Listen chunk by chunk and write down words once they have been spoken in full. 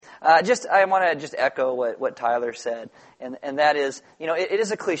I want to just echo what Tyler said, and that is, it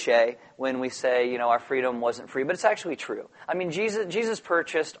is a cliche when we say, our freedom wasn't free, but it's actually true. I mean, Jesus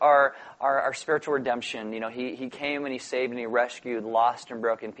purchased our spiritual redemption. He came and He saved and He rescued lost and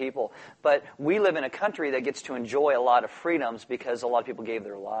broken people. But we live in a country that gets to enjoy a lot of freedoms because a lot of people gave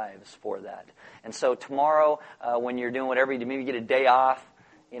their lives for that. And so tomorrow, when you're doing whatever you do, maybe you get a day off,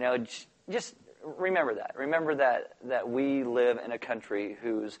 just remember that. Remember that we live in a country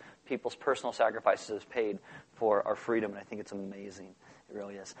whose people's personal sacrifices paid for our freedom, and I think it's amazing. It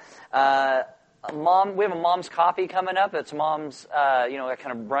really is. We have a Mom's Coffee coming up. It's Mom's,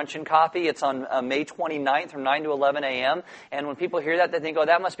 kind of brunch and coffee. It's on May 29th from 9 to 11 a.m. And when people hear that, they think,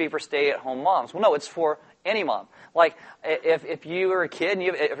 that must be for stay-at-home moms. Well, no, it's for any mom. Like, if you are a kid, and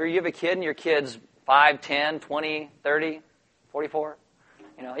if you have a kid and your kid's 5, 10, 20, 30, 44,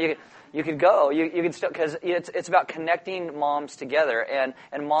 you could go. You can still, because it's about connecting moms together, and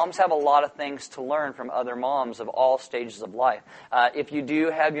moms have a lot of things to learn from other moms of all stages of life. If you do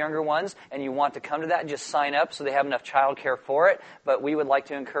have younger ones and you want to come to that, just sign up so they have enough childcare for it. But we would like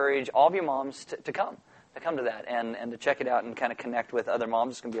to encourage all of you moms to come to that and to check it out and kind of connect with other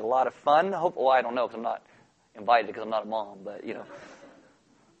moms. It's going to be a lot of fun. I don't know because I'm not invited because I'm not a mom, but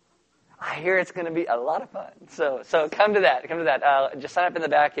I hear it's going to be a lot of fun. So come to that. Just sign up in the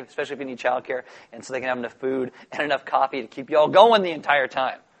back, especially if you need childcare, and so they can have enough food and enough coffee to keep you all going the entire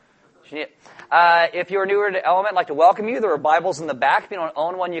time. If you're newer to Element, I'd like to welcome you. There are Bibles in the back. If you don't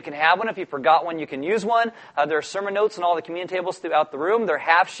own one, you can have one. If you forgot one, you can use one. There are sermon notes on all the communion tables throughout the room. There are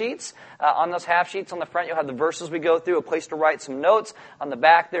half sheets. On those half sheets on the front, you'll have the verses we go through, a place to write some notes. On the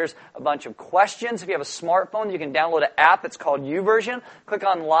back, there's a bunch of questions. If you have a smartphone, you can download an app that's called YouVersion. Click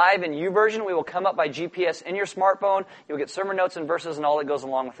on Live in YouVersion. We will come up by GPS in your smartphone. You'll get sermon notes and verses and all that goes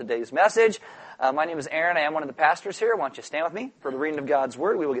along with today's message. My name is Aaron. I am one of the pastors here. Why don't you stand with me for the reading of God's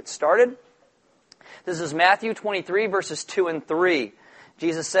Word. We will get started. This is Matthew 23, verses 2 and 3.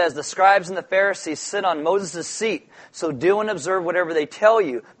 Jesus says, "The scribes and the Pharisees sit on Moses' seat, so do and observe whatever they tell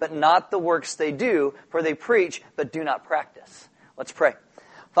you, but not the works they do, for they preach, but do not practice." Let's pray.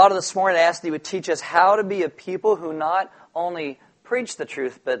 Father, this morning I ask that you would teach us how to be a people who not only preach the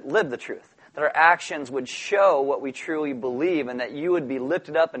truth, but live the truth. That our actions would show what we truly believe, and that you would be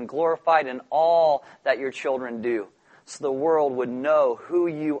lifted up and glorified in all that your children do, so the world would know who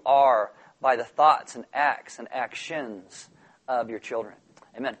you are by the thoughts and acts and actions of your children.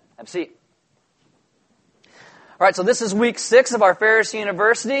 Amen. Have a seat. All right, so this is week 6 of our Pharisee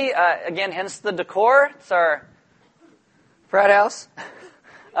University. Again, hence the decor. It's our frat house.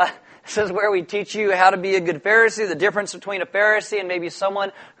 This is where we teach you how to be a good Pharisee, the difference between a Pharisee and maybe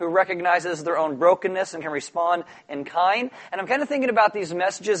someone who recognizes their own brokenness and can respond in kind. And I'm kind of thinking about these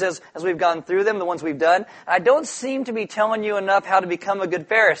messages as we've gone through them, the ones we've done. I don't seem to be telling you enough how to become a good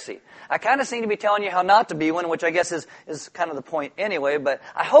Pharisee. I kind of seem to be telling you how not to be one, which I guess is kind of the point anyway. But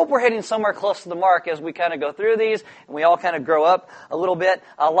I hope we're heading somewhere close to the mark as we kind of go through these and we all kind of grow up a little bit.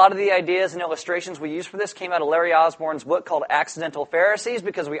 A lot of the ideas and illustrations we use for this came out of Larry Osborne's book called Accidental Pharisees,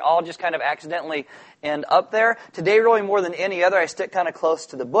 because we all just kind of accidentally end up there. Today, really more than any other, I stick kind of close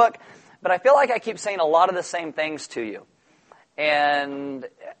to the book. But I feel like I keep saying a lot of the same things to you.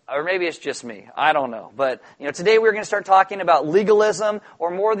 Or maybe it's just me. I don't know. But, today we're going to start talking about legalism,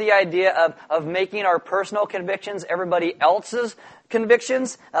 or more the idea of making our personal convictions everybody else's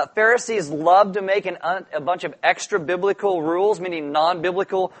convictions. Pharisees love to make a bunch of extra biblical rules, meaning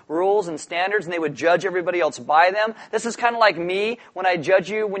non-biblical rules and standards, and they would judge everybody else by them. This is kind of like me when I judge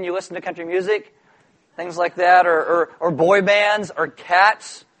you when you listen to country music, things like that, or boy bands, or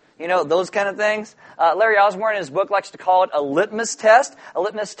cats. Those kind of things. Larry Osborne in his book likes to call it a litmus test. A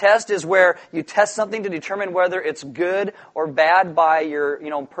litmus test is where you test something to determine whether it's good or bad by your,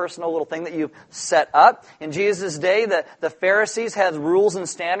 personal little thing that you've set up. In Jesus' day, the Pharisees had rules and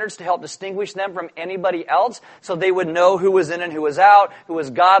standards to help distinguish them from anybody else, so they would know who was in and who was out, who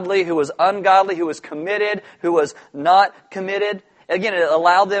was godly, who was ungodly, who was committed, who was not committed. Again, it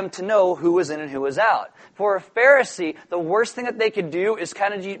allowed them to know who was in and who was out. For a Pharisee, the worst thing that they could do is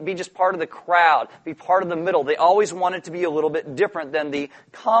kind of be just part of the crowd, be part of the middle. They always wanted to be a little bit different than the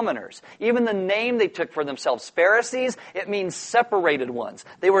commoners. Even the name they took for themselves, Pharisees, it means separated ones.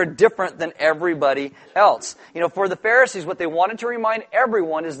 They were different than everybody else. For the Pharisees, what they wanted to remind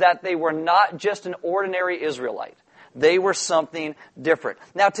everyone is that they were not just an ordinary Israelite. They were something different.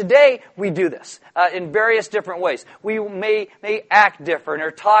 Now today, we do this in various different ways. We may act different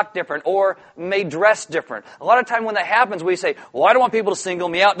or talk different or may dress different. A lot of time when that happens, we say, well, I don't want people to single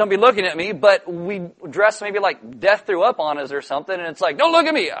me out. Don't be looking at me. But we dress maybe like death threw up on us or something. And it's like, don't look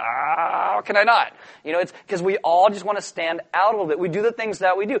at me. How can I not? It's because we all just want to stand out a little bit. We do the things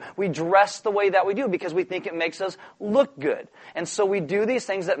that we do. We dress the way that we do because we think it makes us look good. And so we do these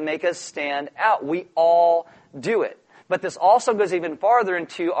things that make us stand out. We all do it. But this also goes even farther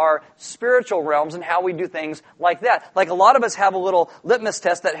into our spiritual realms and how we do things like that. Like a lot of us have a little litmus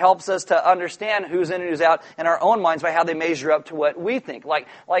test that helps us to understand who's in and who's out in our own minds by how they measure up to what we think. Like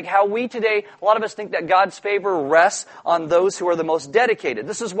how we today, a lot of us think that God's favor rests on those who are the most dedicated.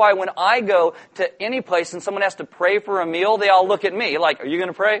 This is why when I go to any place and someone has to pray for a meal, they all look at me like, are you going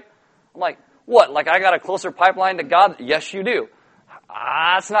to pray? I'm like, what? Like I got a closer pipeline to God? Yes, you do.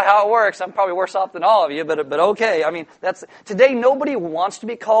 That's not how it works. I'm probably worse off than all of you, but okay. Today nobody wants to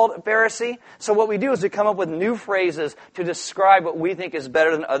be called a Pharisee. So what we do is we come up with new phrases to describe what we think is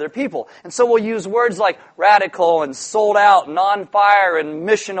better than other people. And so we'll use words like radical and sold out and on fire and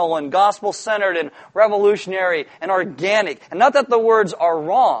missional and gospel-centered and revolutionary and organic. And not that the words are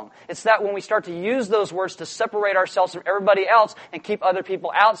wrong. It's that when we start to use those words to separate ourselves from everybody else and keep other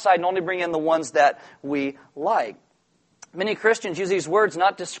people outside and only bring in the ones that we like. Many Christians use these words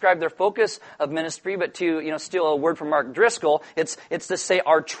not to describe their focus of ministry, but to, steal a word from Mark Driscoll. It's to say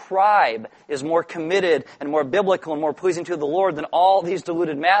our tribe is more committed and more biblical and more pleasing to the Lord than all these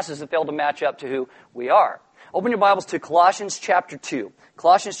diluted masses that fail to match up to who we are. Open your Bibles to Colossians chapter 2.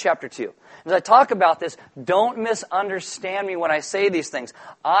 Colossians chapter 2. As I talk about this, don't misunderstand me when I say these things.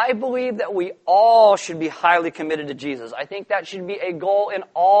 I believe that we all should be highly committed to Jesus. I think that should be a goal in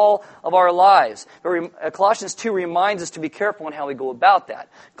all of our lives. But Colossians 2 reminds us to be careful in how we go about that.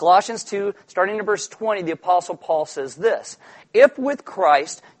 Colossians 2, starting in verse 20, the Apostle Paul says this, if with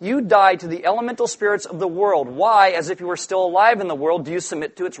Christ you died to the elemental spirits of the world, why, as if you were still alive in the world, do you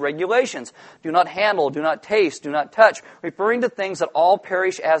submit to its regulations? Do not handle, do not taste, do not touch, referring to things that all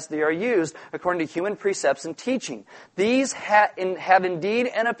perish as they are used, according to human precepts and teaching. These have indeed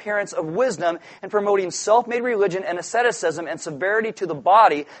an appearance of wisdom in promoting self-made religion and asceticism and severity to the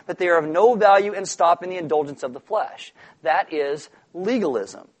body, but they are of no value in stopping the indulgence of the flesh. That is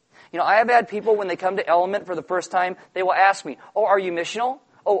legalism. I have had people, when they come to Element for the first time, they will ask me, oh, are you missional?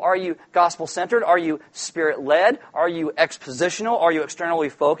 Oh, are you gospel-centered? Are you spirit-led? Are you expositional? Are you externally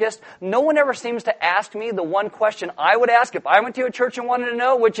focused? No one ever seems to ask me the one question I would ask if I went to a church and wanted to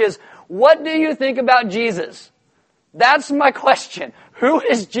know, which is, what do you think about Jesus? That's my question. Who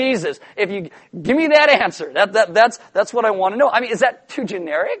is Jesus? If you give me that answer, that's what I want to know. Is that too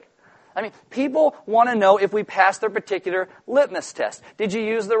generic? People want to know if we pass their particular litmus test. Did you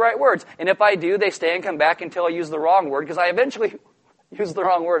use the right words? And if I do, they stay and come back until I use the wrong word, because I eventually use the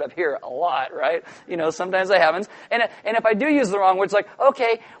wrong word up here a lot, right? Sometimes that happens. And if I do use the wrong words, like,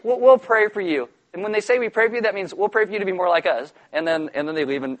 okay, we'll pray for you. And when they say we pray for you, that means we'll pray for you to be more like us. And then they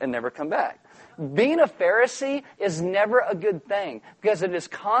leave and never come back. Being a Pharisee is never a good thing because it is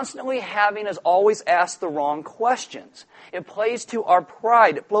constantly having us always ask the wrong questions. It plays to our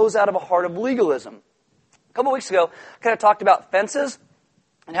pride. It flows out of a heart of legalism. A couple weeks ago, I kind of talked about fences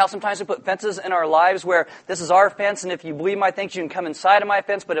and how sometimes we put fences in our lives where this is our fence, and if you believe my things, you can come inside of my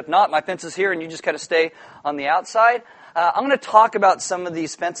fence, but if not, my fence is here and you just kind of stay on the outside. I'm going to talk about some of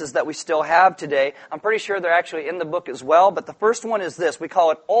these fences that we still have today. I'm pretty sure they're actually in the book as well, but the first one is this. We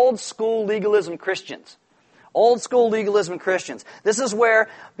call it old school legalism Christians. Old school legalism Christians. This is where,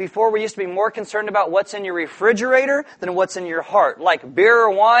 before we used to be more concerned about what's in your refrigerator than what's in your heart. Like beer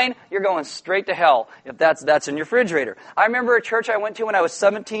or wine, you're going straight to hell if that's in your refrigerator. I remember a church I went to when I was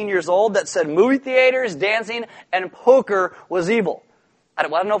 17 years old that said movie theaters, dancing, and poker was evil. I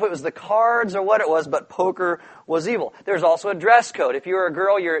don't know if it was the cards or what it was, but poker was evil. There's also a dress code. If you were a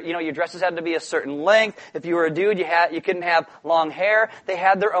girl, your dresses had to be a certain length. If you were a dude, you couldn't have long hair. They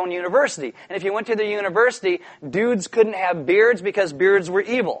had their own university. And if you went to the university, dudes couldn't have beards because beards were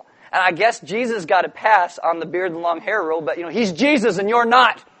evil. And I guess Jesus got a pass on the beard and long hair rule, but he's Jesus and you're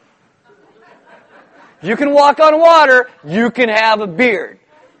not. You can walk on water, you can have a beard.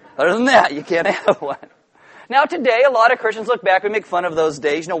 Other than that, you can't have one. Now today, a lot of Christians look back and make fun of those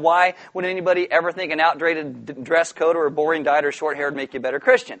days. Why would anybody ever think an outdated dress code or a boring dyed or short hair would make you a better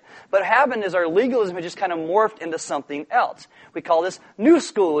Christian? But what happened is our legalism has just kind of morphed into something else. We call this new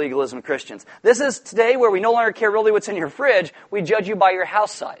school legalism Christians. This is today where we no longer care really what's in your fridge. We judge you by your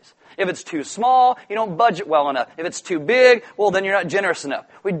house size. If it's too small, you don't budget well enough. If it's too big, well, then you're not generous enough.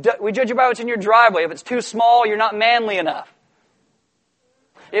 We judge you by what's in your driveway. If it's too small, you're not manly enough.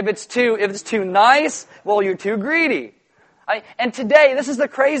 If it's too nice, well, you're too greedy. And today, this is the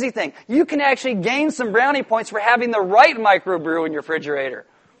crazy thing. You can actually gain some brownie points for having the right microbrew in your refrigerator.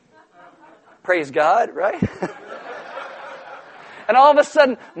 Praise God, right? And all of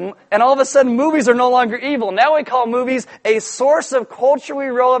a sudden, movies are no longer evil. Now we call movies a source of culturally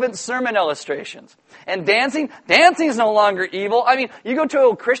relevant sermon illustrations. And dancing is no longer evil. I mean, you go to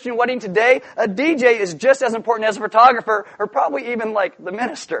a Christian wedding today, a DJ is just as important as a photographer, or probably even like the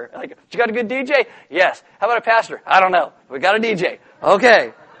minister. Like, you got a good DJ? Yes. How about a pastor? I don't know. We got a DJ.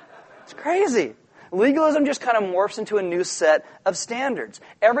 Okay. It's crazy. Legalism just kind of morphs into a new set of standards.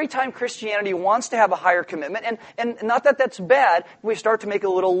 Every time Christianity wants to have a higher commitment, and not that that's bad, we start to make a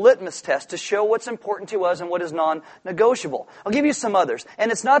little litmus test to show what's important to us and what is non-negotiable. I'll give you some others.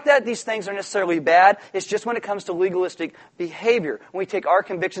 And it's not that these things are necessarily bad, it's just when it comes to legalistic behavior, when we take our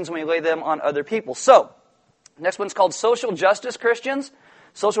convictions and we lay them on other people. So, next one's called social justice Christians.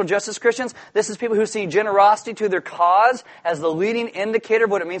 Social justice Christians, this is people who see generosity to their cause as the leading indicator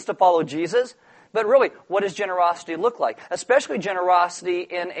of what it means to follow Jesus. But really, what does generosity look like? Especially generosity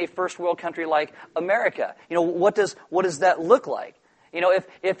in a first world country like America. You know, what does that look like? You know,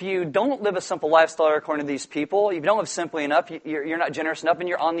 if you don't live a simple lifestyle according to these people, if you don't live simply enough, you're not generous enough, and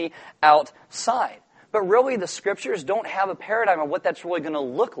you're on the outside. But really, the Scriptures don't have a paradigm of what that's really going to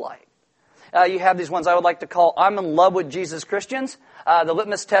look like. You have these ones I would like to call I'm in love with Jesus Christians. The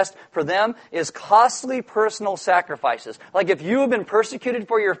litmus test for them is costly personal sacrifices. Like if you have been persecuted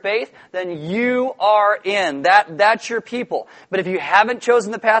for your faith, then you are in. That's your people. But if you haven't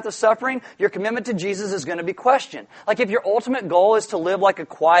chosen the path of suffering, your commitment to Jesus is going to be questioned. Like if your ultimate goal is to live like a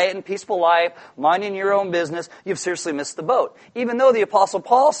quiet and peaceful life, minding your own business, you've seriously missed the boat. Even though the Apostle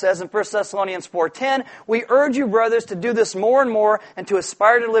Paul says in 1 Thessalonians 4:10, we urge you, brothers, to do this more and more and to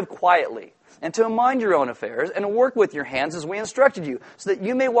aspire to live quietly, and to mind your own affairs, and work with your hands as we instructed you, so that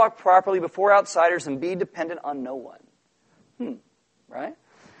you may walk properly before outsiders and be dependent on no one. Right?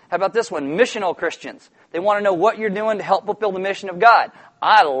 How about this one? Missional Christians. They want to know what you're doing to help fulfill the mission of God.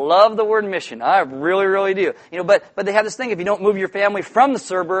 I love the word mission. I really, really do. You know, but they have this thing, if you don't move your family from the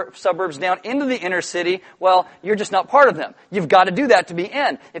suburbs down into the inner city, well, you're just not part of them. You've got to do that to be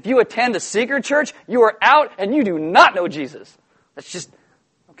in. If you attend a secret church, you are out and you do not know Jesus. That's just...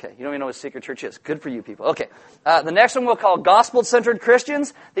 Okay, you don't even know what a secret church is. Good for you people. Okay, the next one we'll call gospel-centered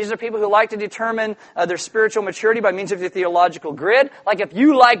Christians. These are people who like to determine their spiritual maturity by means of their theological grid. Like if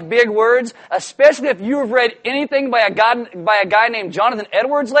you like big words, especially if you have read anything by a guy named Jonathan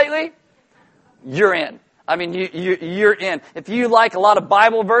Edwards lately, you're in. I mean, you're in. If you like a lot of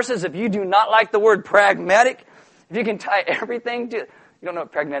Bible verses, if you do not like the word pragmatic, if you can tie everything to... You don't know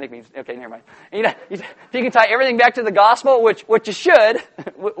what pragmatic means. Okay, never mind. You know, if you can tie everything back to the gospel, which you should,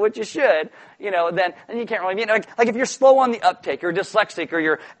 you know, then you can't really mean like if you're slow on the uptake, you're dyslexic, or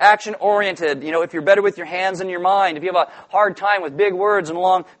you're action-oriented, you know, if you're better with your hands and your mind, if you have a hard time with big words and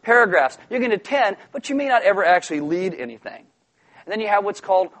long paragraphs, you can attend, but you may not ever actually lead anything. And then you have what's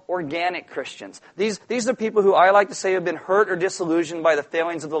called organic Christians. These are people who I like to say have been hurt or disillusioned by the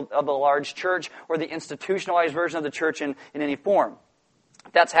failings of the large church or the institutionalized version of the church in any form.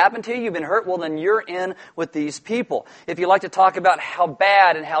 If that's happened to you, you've been hurt, well then you're in with these people. If you like to talk about how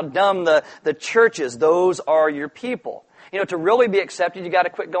bad and how dumb the church is, those are your people. You know, to really be accepted, you got to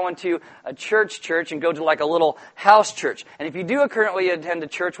quit going to a church and go to like a little house church. And if you do currently attend a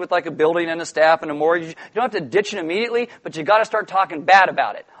church with like a building and a staff and a mortgage, you don't have to ditch it immediately, but you got to start talking bad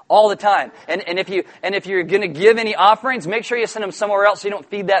about it all the time. And if you're going to give any offerings, make sure you send them somewhere else so you don't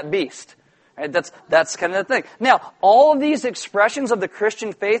feed that beast. Right? That's kind of the thing. Now, all of these expressions of the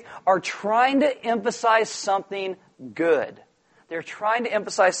Christian faith are trying to emphasize something good. They're trying to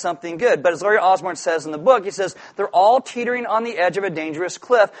emphasize something good. But as Larry Osborne says in the book, he says, they're all teetering on the edge of a dangerous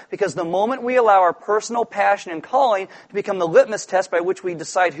cliff because the moment we allow our personal passion and calling to become the litmus test by which we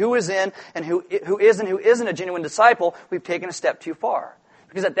decide who is in and who isn't a genuine disciple, we've taken a step too far.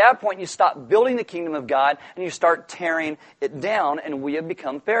 Because at that point, you stop building the kingdom of God and you start tearing it down, and we have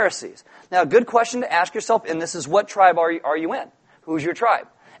become Pharisees. Now, a good question to ask yourself in this is, what tribe are you in? Who's your tribe?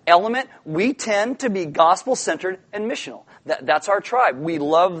 Element, we tend to be gospel-centered and missional. That's our tribe. We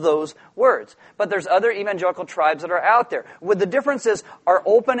love those words. But there's other evangelical tribes that are out there. With the difference is our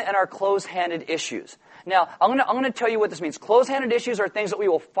open and our closed-handed issues. Now, I'm going to tell you what this means. Close-handed issues are things that we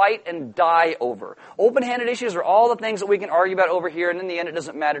will fight and die over. Open-handed issues are all the things that we can argue about over here, and in the end, it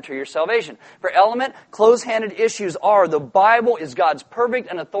doesn't matter to your salvation. For Element, close-handed issues are the Bible is God's perfect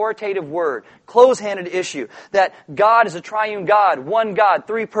and authoritative word. Close-handed issue. That God is a triune God, one God,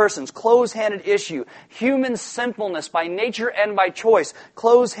 three persons. Close-handed issue. Human sinfulness by nature and by choice.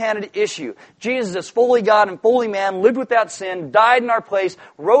 Close-handed issue. Jesus is fully God and fully man, lived without sin, died in our place,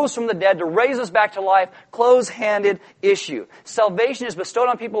 rose from the dead to raise us back to life. Close-handed issue. Salvation is bestowed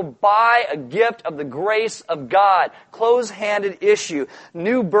on people by a gift of the grace of God. Close-handed issue.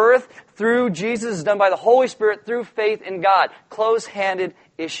 New birth through Jesus is done by the Holy Spirit through faith in God. Close-handed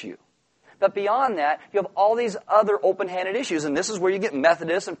issue. But beyond that, you have all these other open-handed issues, and this is where you get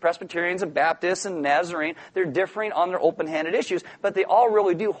Methodists and Presbyterians and Baptists and Nazarene. They're differing on their open-handed issues, but they all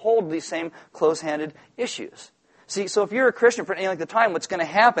really do hold these same close-handed issues. See, so if you're a Christian for any length of time, what's going to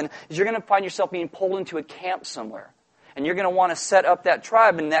happen is you're going to find yourself being pulled into a camp somewhere. And you're going to want to set up that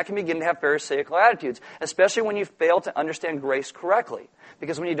tribe, and that can begin to have pharisaical attitudes, especially when you fail to understand grace correctly.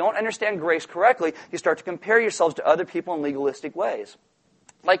 Because when you don't understand grace correctly, you start to compare yourselves to other people in legalistic ways.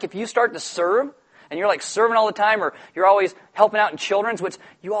 Like if you start to serve, and you're like serving all the time, or you're always helping out in children's, which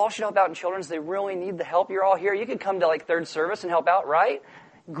you all should help out in children's. They really need the help. You're all here. You could come to like third service and help out, right?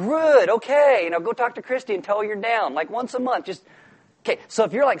 Good, okay. Go talk to Christy and tell her you're down, like once a month. Okay, so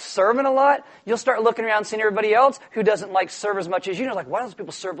if you're like serving a lot, you'll start looking around seeing everybody else who doesn't like serve as much as you. Like, why don't those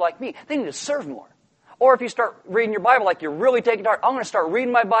people serve like me? They need to serve more. Or if you start reading your Bible like you're really taking to heart, I'm going to start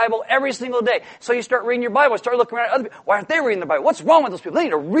reading my Bible every single day. So you start reading your Bible, start looking around at other people. Why aren't they reading their Bible? What's wrong with those people? They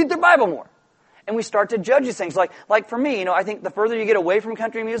need to read their Bible more. And we start to judge these things. Like for me, I think the further you get away from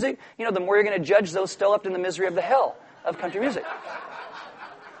country music, the more you're going to judge those still left in the misery of the hell of country music.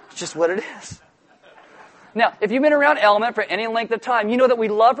 It's just what it is. Now, if you've been around Element for any length of time, you know that we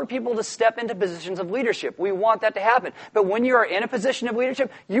love for people to step into positions of leadership. We want that to happen. But when you are in a position of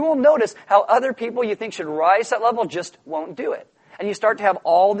leadership, you will notice how other people you think should rise to that level just won't do it. And you start to have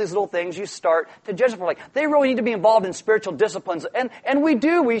all these little things you start to judge them for. Like, they really need to be involved in spiritual disciplines. And we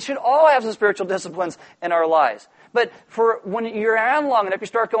do. We should all have some spiritual disciplines in our lives. But for when you're around long enough, you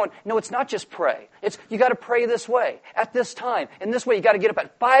start going, no, it's not just pray. It's you got to pray this way, at this time. In this way, you got to get up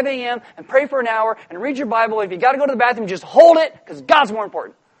at 5 a.m. and pray for an hour and read your Bible. If you got to go to the bathroom, just hold it because God's more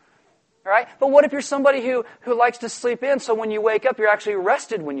important. All right? But what if you're somebody who likes to sleep in, so when you wake up, you're actually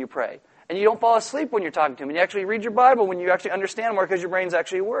rested when you pray. And you don't fall asleep when you're talking to him. And you actually read your Bible when you actually understand more because your brain's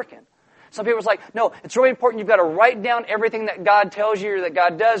actually working. Some people are like, no, it's really important. You've got to write down everything that God tells you or that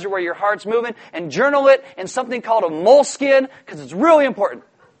God does or where your heart's moving and journal it in something called a moleskin because it's really important.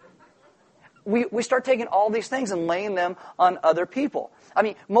 We start taking all these things and laying them on other people. I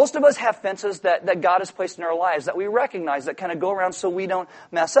mean, most of us have fences that God has placed in our lives that we recognize that kind of go around so we don't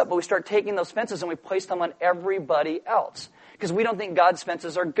mess up. But we start taking those fences and we place them on everybody else. Because we don't think God's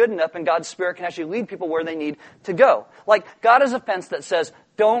fences are good enough and God's Spirit can actually lead people where they need to go. Like, God has a fence that says,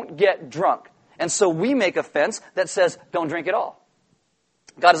 don't get drunk. And so we make a fence that says, don't drink at all.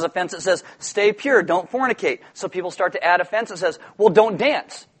 God has a fence that says, stay pure, don't fornicate. So people start to add a fence that says, well, don't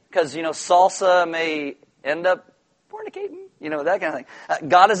dance. Because, salsa may end up fornicating. That kind of thing.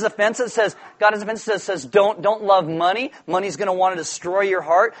 God has a fence that says, don't love money. Money's going to want to destroy your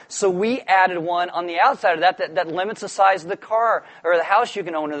heart. So we added one on the outside of that limits the size of the car or the house you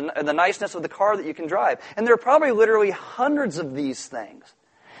can own or the niceness of the car that you can drive. And there are probably literally hundreds of these things.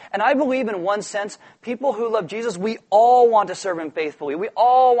 And I believe in one sense, people who love Jesus, we all want to serve Him faithfully. We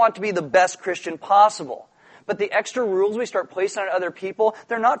all want to be the best Christian possible. But the extra rules we start placing on other people,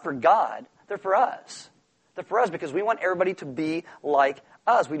 they're not for God. They're for us. They're for us because we want everybody to be like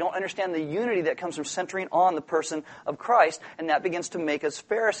us. We don't understand the unity that comes from centering on the person of Christ, and that begins to make us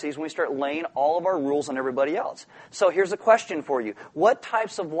Pharisees when we start laying all of our rules on everybody else. So here's a question for you. What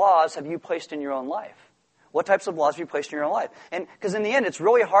types of laws have you placed in your own life? What types of laws have you placed in your own life? And because in the end, it's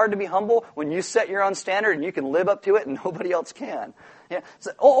really hard to be humble when you set your own standard and you can live up to it and nobody else can. Yeah.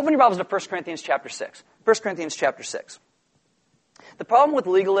 So open your Bibles to 1 Corinthians chapter 6. 1 Corinthians chapter 6. The problem with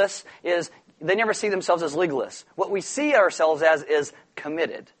legalists is they never see themselves as legalists. What we see ourselves as is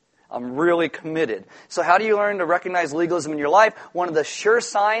committed. I'm really committed. So how do you learn to recognize legalism in your life? One of the sure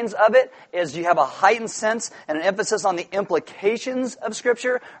signs of it is you have a heightened sense and an emphasis on the implications of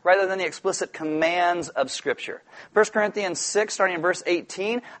Scripture rather than the explicit commands of Scripture. 1 Corinthians 6, starting in verse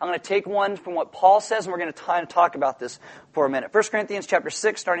 18, I'm going to take one from what Paul says, and we're going to talk about this for a minute. 1 Corinthians chapter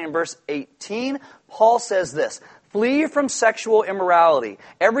 6, starting in verse 18, Paul says this, Flee from sexual immorality.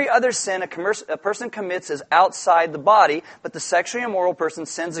 Every other sin a person commits is outside the body, but the sexually immoral person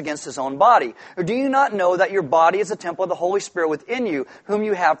sins against his own body. Or do you not know that your body is a temple of the Holy Spirit within you, whom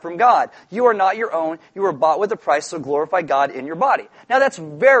you have from God? You are not your own. You were bought with a price, so glorify God in your body. Now that's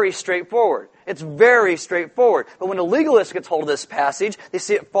very straightforward. It's very straightforward. But when a legalist gets hold of this passage, they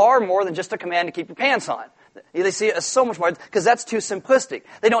see it far more than just a command to keep your pants on. They see it as so much more, because that's too simplistic.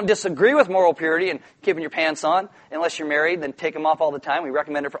 They don't disagree with moral purity and keeping your pants on. Unless you're married, then take them off all the time. We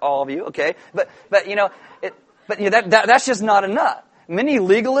recommend it for all of you, okay? But that's just not enough. Many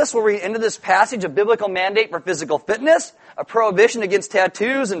legalists will read into this passage a biblical mandate for physical fitness, a prohibition against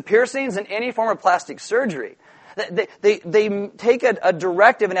tattoos and piercings, and any form of plastic surgery. They take a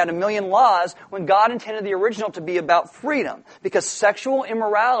directive and add a million laws when God intended the original to be about freedom, because sexual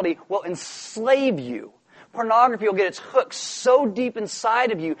immorality will enslave you. Pornography will get its hook so deep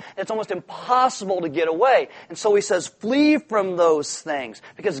inside of you that it's almost impossible to get away. And so he says, flee from those things,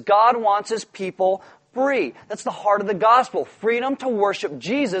 because God wants his people free. That's the heart of the gospel. Freedom to worship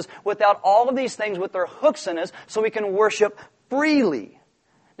Jesus without all of these things with their hooks in us, so we can worship freely.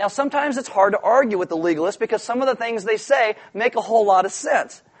 Now, sometimes it's hard to argue with the legalist, because some of the things they say make a whole lot of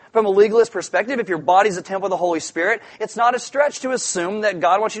sense. From a legalist perspective, if your body's a temple of the Holy Spirit, it's not a stretch to assume that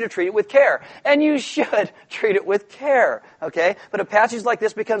God wants you to treat it with care. And you should treat it with care, okay? But a passage like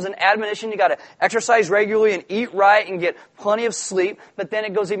this becomes an admonition. You got to exercise regularly and eat right and get plenty of sleep. But then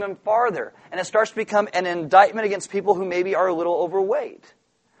it goes even farther, and it starts to become an indictment against people who maybe are a little overweight.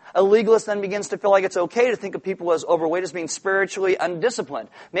 A legalist then begins to feel like it's okay to think of people as overweight as being spiritually undisciplined,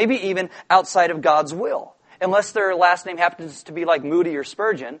 maybe even outside of God's will. Unless their last name happens to be like Moody or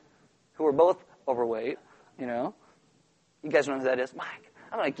Spurgeon, who are both overweight, you know. You guys know who that is? Mike,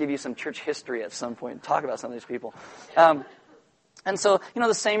 I'm going to give you some church history at some point and talk about some of these people. And so,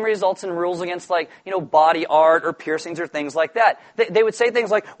 the same results in rules against body art or piercings or things like that. They would say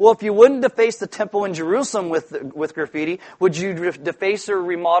things like, well, if you wouldn't deface the temple in Jerusalem with graffiti, would you deface or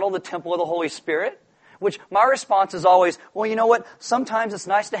remodel the temple of the Holy Spirit? Which my response is always, well, you know what? Sometimes it's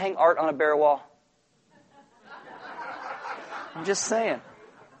nice to hang art on a bare wall. I'm just saying.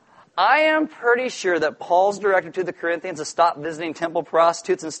 I am pretty sure that Paul's directive to the Corinthians to stop visiting temple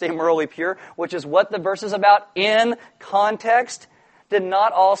prostitutes and stay morally pure, which is what the verse is about in context, did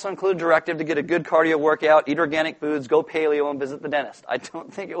not also include a directive to get a good cardio workout, eat organic foods, go paleo, and visit the dentist. I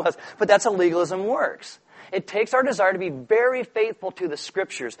don't think it was. But that's how legalism works. It takes our desire to be very faithful to the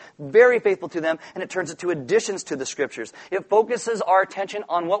Scriptures, very faithful to them, and it turns it to additions to the Scriptures. It focuses our attention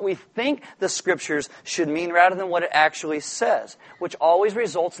on what we think the Scriptures should mean rather than what it actually says, which always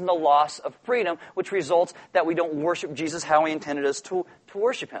results in the loss of freedom, which results that we don't worship Jesus how He intended us to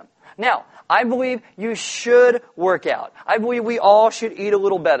worship Him. Now, I believe you should work out. I believe we all should eat a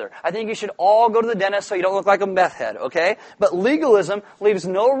little better. I think you should all go to the dentist so you don't look like a meth head, okay? But legalism leaves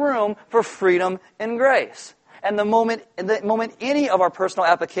no room for freedom and grace. And the moment any of our personal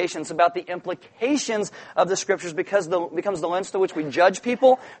applications about the implications of the Scriptures becomes the lens through which we judge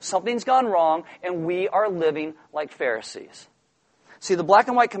people, something's gone wrong, and we are living like Pharisees. See, the black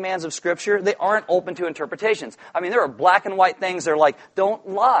and white commands of Scripture, they aren't open to interpretations. I mean, there are black and white things that are like, don't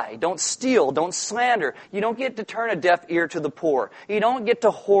lie, don't steal, don't slander. You don't get to turn a deaf ear to the poor. You don't get to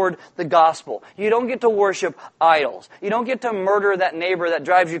hoard the gospel. You don't get to worship idols. You don't get to murder that neighbor that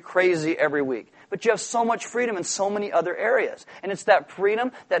drives you crazy every week. But you have so much freedom in so many other areas. And it's that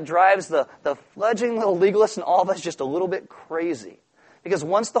freedom that drives the fledgling little legalist in all of us just a little bit crazy. Because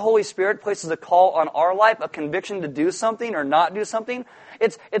once the Holy Spirit places a call on our life, a conviction to do something or not do something,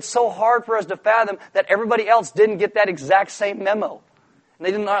 it's so hard for us to fathom that everybody else didn't get that exact same memo. And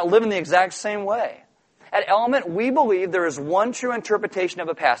they did not live in the exact same way. At Element, we believe there is one true interpretation of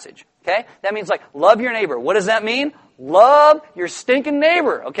a passage. Okay? That means love your neighbor. What does that mean? Love your stinking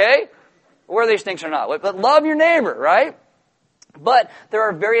neighbor, okay? Whether they stinks or not. But love your neighbor, right? But there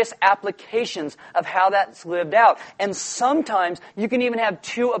are various applications of how that's lived out. And sometimes you can even have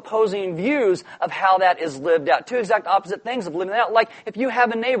two opposing views of how that is lived out. Two exact opposite things of living it out. Like if you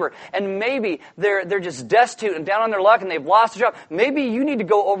have a neighbor and maybe they're just destitute and down on their luck and they've lost a job, maybe you need to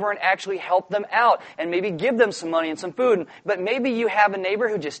go over and actually help them out and maybe give them some money and some food. But maybe you have a neighbor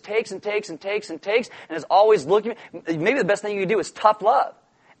who just takes and takes and takes and takes and is always looking. Maybe the best thing you can do is tough love.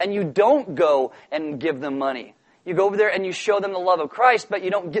 And you don't go and give them money. You go over there and you show them the love of Christ, but you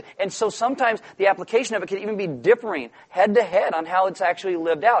don't get, and so sometimes the application of it can even be differing head to head on how it's actually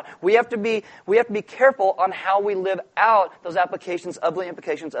lived out. We have to be careful on how we live out those applications of the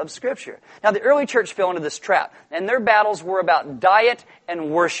implications of Scripture. Now the early church fell into this trap, and their battles were about diet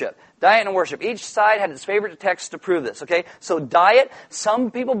and worship. Diet and worship. Each side had its favorite text to prove this, okay? So diet,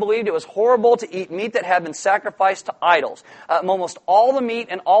 some people believed it was horrible to eat meat that had been sacrificed to idols. Almost all the meat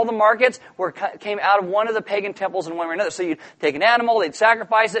in all the markets came out of one of the pagan temples in one way or another. So you'd take an animal, they'd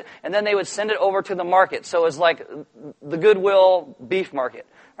sacrifice it, and then they would send it over to the market. So it was like the Goodwill beef market.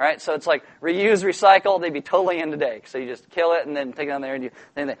 All right, so it's like reuse, recycle. They'd be totally in today. So you just kill it and then take it on there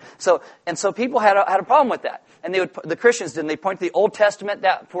and so people had a problem with that, and the Christians did. And they point to the Old Testament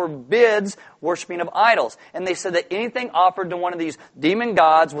that forbids worshiping of idols, and they said that anything offered to one of these demon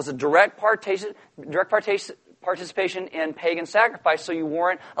gods was a direct participation in pagan sacrifice. So you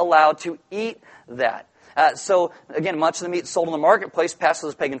weren't allowed to eat that. So, again, much of the meat sold in the marketplace past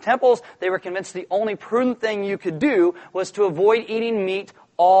those pagan temples, they were convinced the only prudent thing you could do was to avoid eating meat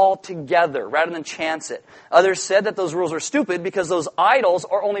altogether, rather than chance it. Others said that those rules are stupid because those idols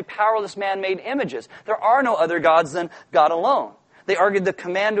are only powerless man-made images. There are no other gods than God alone. They argued the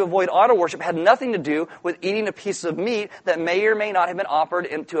command to avoid idol worship had nothing to do with eating a piece of meat that may or may not have been offered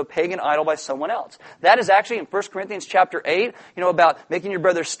into a pagan idol by someone else. That is actually in 1 Corinthians chapter 8, about making your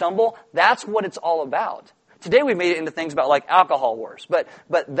brother stumble. That's what it's all about. Today we've made it into things about like alcohol wars, but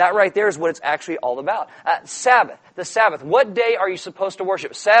that right there is what it's actually all about. Sabbath, the Sabbath. What day are you supposed to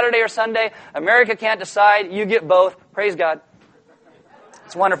worship? Saturday or Sunday? America can't decide. You get both. Praise God.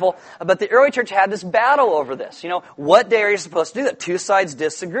 It's wonderful. But the early church had this battle over this. What day are you supposed to do that? Two sides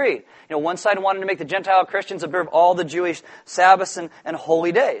disagreed. One side wanted to make the Gentile Christians observe all the Jewish Sabbaths and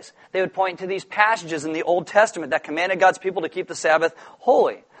holy days. They would point to these passages in the Old Testament that commanded God's people to keep the Sabbath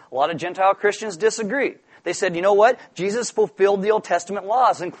holy. A lot of Gentile Christians disagreed. They said, you know what? Jesus fulfilled the Old Testament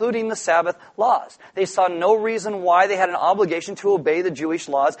laws, including the Sabbath laws. They saw no reason why they had an obligation to obey the Jewish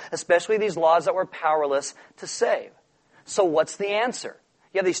laws, especially these laws that were powerless to save. So what's the answer?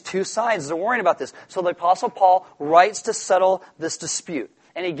 You have these two sides that are worrying about this. So the Apostle Paul writes to settle this dispute.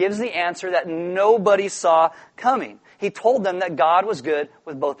 And he gives the answer that nobody saw coming. He told them that God was good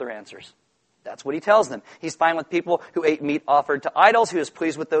with both their answers. That's what he tells them. He's fine with people who ate meat offered to idols. He was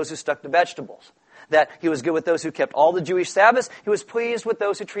pleased with those who stuck to vegetables. That he was good with those who kept all the Jewish Sabbaths. He was pleased with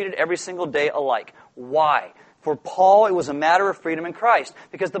those who treated every single day alike. Why? For Paul, it was a matter of freedom in Christ,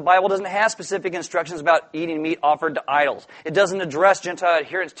 because the Bible doesn't have specific instructions about eating meat offered to idols. It doesn't address Gentile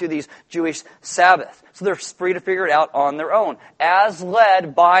adherence to these Jewish Sabbaths. So they're free to figure it out on their own, as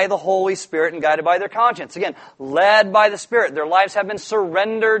led by the Holy Spirit and guided by their conscience. Again, led by the Spirit. Their lives have been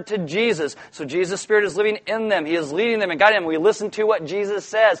surrendered to Jesus. So Jesus' Spirit is living in them. He is leading them and guiding them. We listen to what Jesus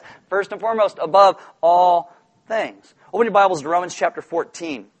says, first and foremost, above all things. Open your Bibles to Romans chapter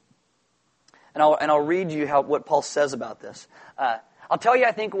 14. And I'll read you what Paul says about this. I'll tell you,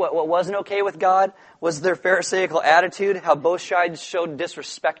 I think what wasn't okay with God was their Pharisaical attitude, how both sides showed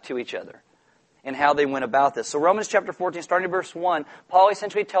disrespect to each other, and how they went about this. So Romans chapter 14, starting at verse 1, Paul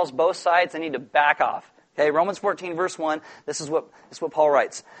essentially tells both sides they need to back off. Okay, Romans 14, verse 1, this is what Paul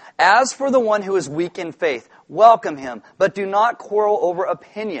writes. As for the one who is weak in faith, welcome him, but do not quarrel over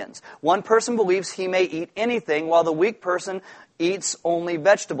opinions. One person believes he may eat anything, while the weak person eats only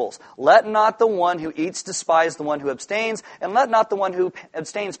vegetables. Let not the one who eats despise the one who abstains, and let not the one who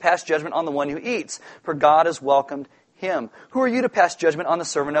abstains pass judgment on the one who eats, for God has welcomed him. Who are you to pass judgment on the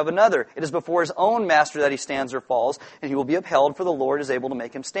servant of another? It is before his own master that he stands or falls, and he will be upheld, for the Lord is able to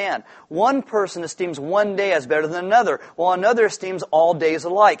make him stand. One person esteems one day as better than another, while another esteems all days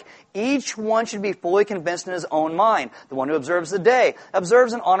alike. Each one should be fully convinced in his own mind. The one who observes the day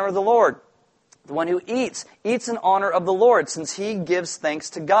observes in honor of the Lord. The one who eats in honor of the Lord, since he gives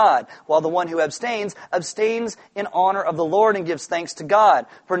thanks to God, while the one who abstains in honor of the Lord and gives thanks to God.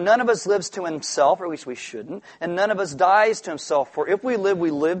 For none of us lives to himself, or at least we shouldn't, and none of us dies to himself. For if we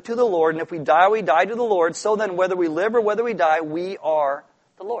live to the Lord, and if we die to the Lord. So then, whether we live or whether we die, we are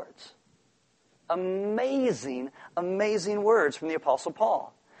the Lord's. Amazing, amazing words from the Apostle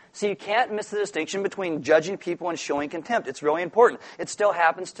Paul. See, you can't miss the distinction between judging people and showing contempt. It's really important. It still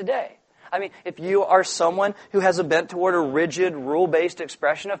happens today. I mean, if you are someone who has a bent toward a rigid, rule-based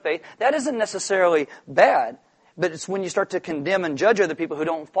expression of faith, that isn't necessarily bad, but it's when you start to condemn and judge other people who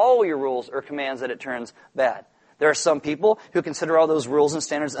don't follow your rules or commands that it turns bad. There are some people who consider all those rules and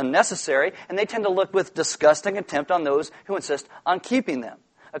standards unnecessary, and they tend to look with disgust and contempt on those who insist on keeping them.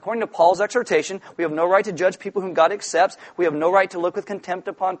 According to Paul's exhortation, we have no right to judge people whom God accepts. We have no right to look with contempt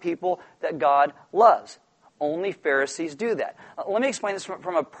upon people that God loves. Only Pharisees do that. Let me explain this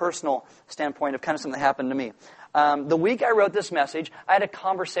from a personal standpoint of kind of something that happened to me. The week I wrote this message, I had a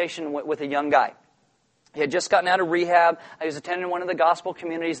conversation with a young guy. He had just gotten out of rehab. He was attending one of the gospel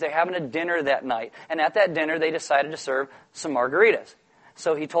communities. They're having a dinner that night. And at that dinner, they decided to serve some margaritas.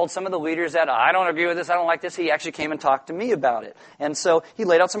 So he told some of the leaders that, I don't agree with this, I don't like this. He actually came and talked to me about it. And so he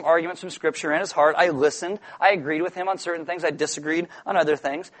laid out some arguments from Scripture in his heart. I listened. I agreed with him on certain things. I disagreed on other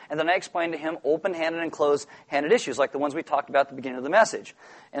things. And then I explained to him open-handed and closed-handed issues, like the ones we talked about at the beginning of the message.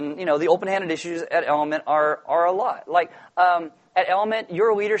 And, the open-handed issues at Element are a lot. Like, at Element,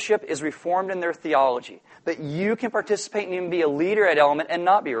 your leadership is reformed in their theology. But you can participate and even be a leader at Element and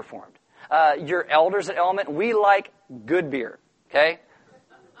not be reformed. Your elders at Element, we like good beer, okay?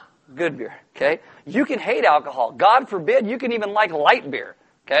 Good beer, okay? You can hate alcohol. God forbid, you can even like light beer,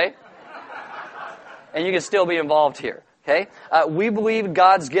 okay? And you can still be involved here, okay? We believe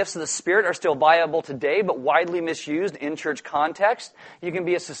God's gifts of the Spirit are still viable today, but widely misused in church context. You can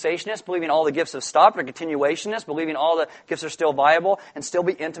be a cessationist, believing all the gifts have stopped, or a continuationist, believing all the gifts are still viable, and still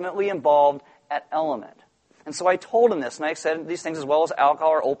be intimately involved at Element. And so I told him this, and I said these things as well as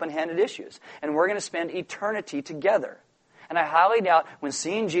alcohol are open-handed issues. And we're going to spend eternity together. And I highly doubt when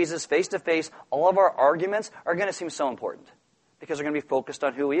seeing Jesus face-to-face, all of our arguments are going to seem so important. Because they're going to be focused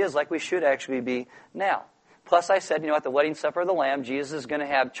on who He is, like we should actually be now. Plus I said, at the wedding supper of the Lamb, Jesus is going to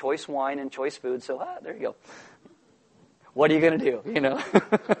have choice wine and choice food. So, there you go. What are you going to do,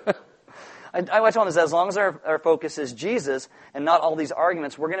 I told him this, as long as our focus is Jesus and not all these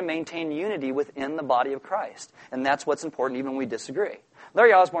arguments, we're going to maintain unity within the body of Christ. And that's what's important even when we disagree.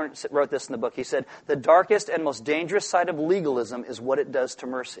 Larry Osborne wrote this in the book. He said, the darkest and most dangerous side of legalism is what it does to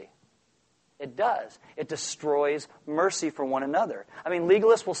mercy. It does. It destroys mercy for one another.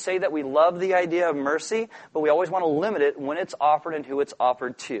 Legalists will say that we love the idea of mercy, but we always want to limit it when it's offered and who it's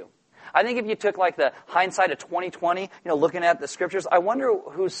offered to. I think if you took the hindsight of 2020, looking at the Scriptures, I wonder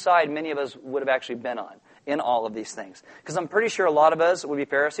whose side many of us would have actually been on in all of these things. Because I'm pretty sure a lot of us would be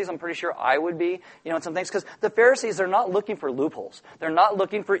Pharisees. I'm pretty sure I would be, in some things. Because the Pharisees are not looking for loopholes. They're not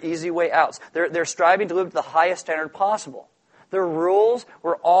looking for easy way outs. They're striving to live to the highest standard possible. Their rules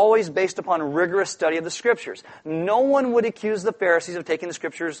were always based upon rigorous study of the Scriptures. No one would accuse the Pharisees of taking the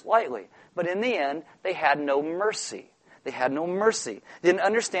Scriptures lightly. But in the end, they had no mercy. They had no mercy. They didn't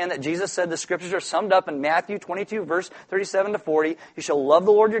understand that Jesus said the Scriptures are summed up in Matthew 22, verse 37 to 40. You shall love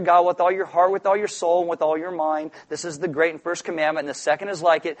the Lord your God with all your heart, with all your soul, and with all your mind. This is the great and first commandment, and the second is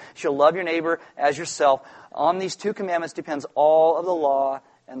like it. You shall love your neighbor as yourself. On these two commandments depends all of the law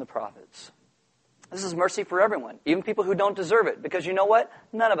and the prophets. This is mercy for everyone, even people who don't deserve it. Because you know what?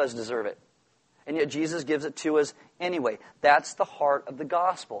 None of us deserve it. And yet Jesus gives it to us anyway. That's the heart of the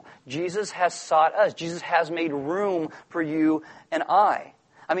gospel. Jesus has sought us. Jesus has made room for you and I.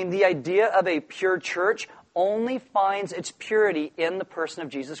 The idea of a pure church only finds its purity in the person of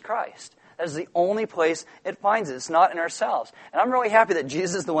Jesus Christ. That is the only place it finds it. It's not in ourselves. And I'm really happy that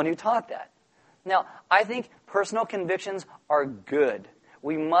Jesus is the one who taught that. Now, I think personal convictions are good.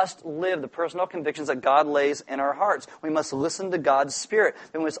 We must live the personal convictions that God lays in our hearts. We must listen to God's Spirit.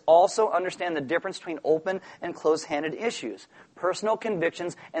 We must also understand the difference between open and closed-handed issues. Personal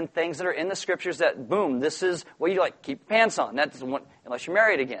convictions and things that are in the Scriptures that, boom, this is what you like. Keep your pants on. That's one, unless you're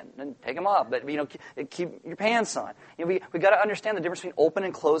married again. Then take them off. But, keep your pants on. We got to understand the difference between open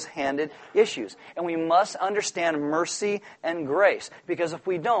and closed-handed issues. And we must understand mercy and grace. Because if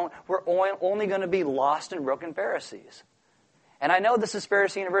we don't, we're only going to be lost and broken Pharisees. And I know this is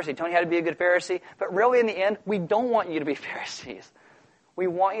Pharisee University, telling you how to be a good Pharisee, but really in the end, we don't want you to be Pharisees. We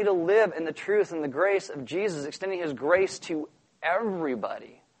want you to live in the truth and the grace of Jesus, extending His grace to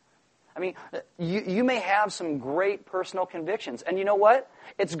everybody. You may have some great personal convictions. And you know what?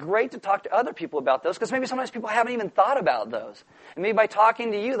 It's great to talk to other people about those, because maybe sometimes people haven't even thought about those. And maybe by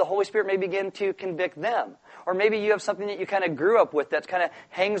talking to you, the Holy Spirit may begin to convict them. Or maybe you have something that you kind of grew up with that kind of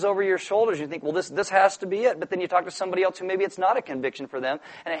hangs over your shoulders. You think, well, this has to be it. But then you talk to somebody else who maybe it's not a conviction for them,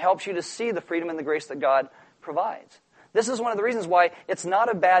 and it helps you to see the freedom and the grace that God provides. This is one of the reasons why it's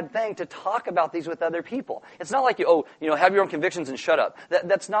not a bad thing to talk about these with other people. It's not like have your own convictions and shut up.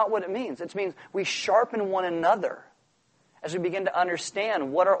 That's not what it means. It means we sharpen one another as we begin to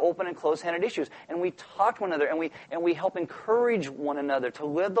understand what are open and closed-handed issues. And we talk to one another, and we help encourage one another to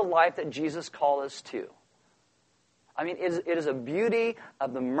live the life that Jesus called us to. It is a beauty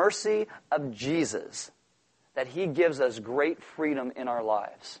of the mercy of Jesus that He gives us great freedom in our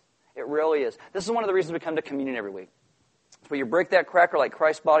lives. It really is. This is one of the reasons we come to communion every week. It's where you break that cracker like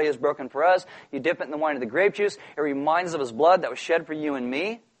Christ's body is broken for us. You dip it in the wine of the grape juice. It reminds us of His blood that was shed for you and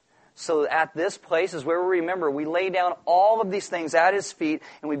me. So at this place is where we remember, we lay down all of these things at His feet,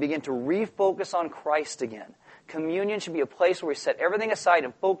 and we begin to refocus on Christ again. Communion should be a place where we set everything aside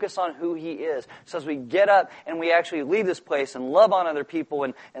and focus on who He is. So as we get up and we actually leave this place and love on other people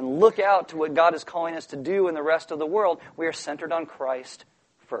and look out to what God is calling us to do in the rest of the world, we are centered on Christ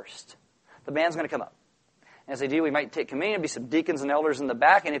first. The band's going to come up. And as they do, we might take communion. There'll be some deacons and elders in the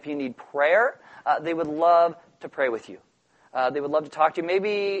back. And if you need prayer, they would love to pray with you. They would love to talk to you.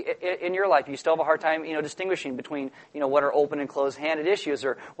 Maybe in your life you still have a hard time, distinguishing between, what are open and closed-handed issues,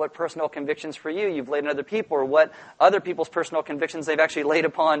 or what personal convictions for you you've laid on other people, or what other people's personal convictions they've actually laid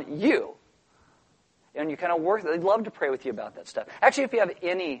upon you. And you kind of work. They'd love to pray with you about that stuff. Actually, if you have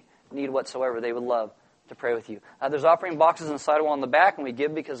any need whatsoever, they would love to pray with you. There's offering boxes on the sidewall in the back, and we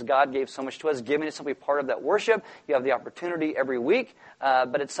give because God gave so much to us. Giving is simply part of that worship. You have the opportunity every week,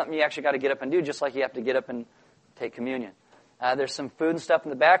 but it's something you actually got to get up and do, just like you have to get up and take communion. There's some food and stuff in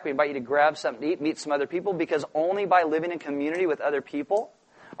the back. We invite you to grab something to eat, meet some other people, because only by living in community with other people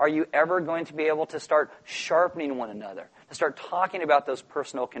are you ever going to be able to start sharpening one another, to start talking about those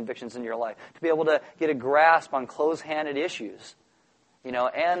personal convictions in your life, to be able to get a grasp on closed-handed issues,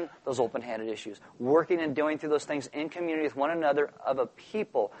 and those open-handed issues. Working and doing through those things in community with one another of a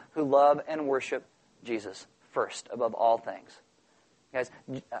people who love and worship Jesus first above all things. Guys,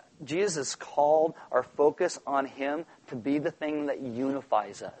 Jesus has called our focus on Him to be the thing that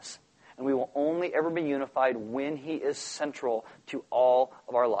unifies us. And we will only ever be unified when He is central to all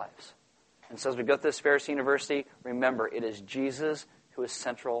of our lives. And so as we go through this Pharisee University, remember, it is Jesus who is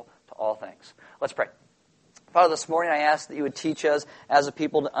central to all things. Let's pray. Father, this morning I ask that you would teach us as a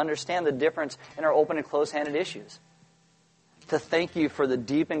people to understand the difference in our open and closed-handed issues. To thank you for the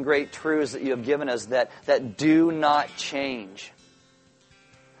deep and great truths that you have given us that do not change.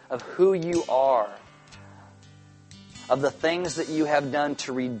 Of who you are, of the things that you have done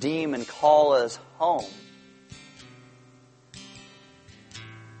to redeem and call us home.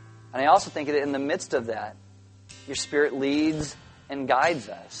 And I also think that in the midst of that, your Spirit leads and guides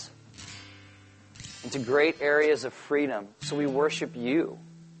us into great areas of freedom. So we worship you,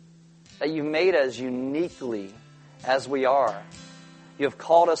 that you've made us uniquely as we are. You have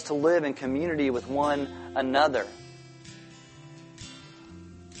called us to live in community with one another.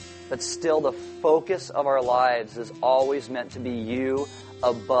 But still, the focus of our lives is always meant to be you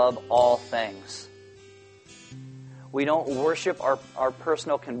above all things. We don't worship our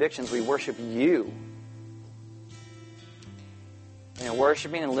personal convictions. We worship you. And in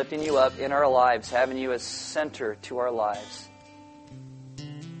worshiping and lifting you up in our lives, having you as center to our lives,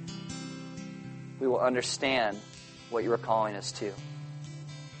 we will understand what you are calling us to.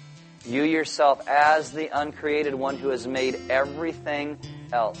 You yourself as the uncreated one who has made everything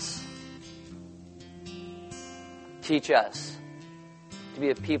else. Teach us to be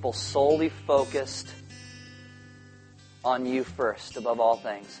a people solely focused on you first above all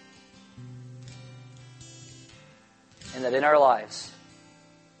things. And that in our lives,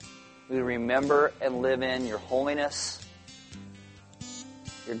 we remember and live in your holiness,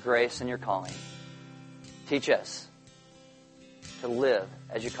 your grace, and your calling. Teach us to live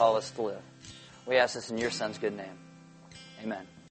as you call us to live. We ask this in your Son's good name. Amen.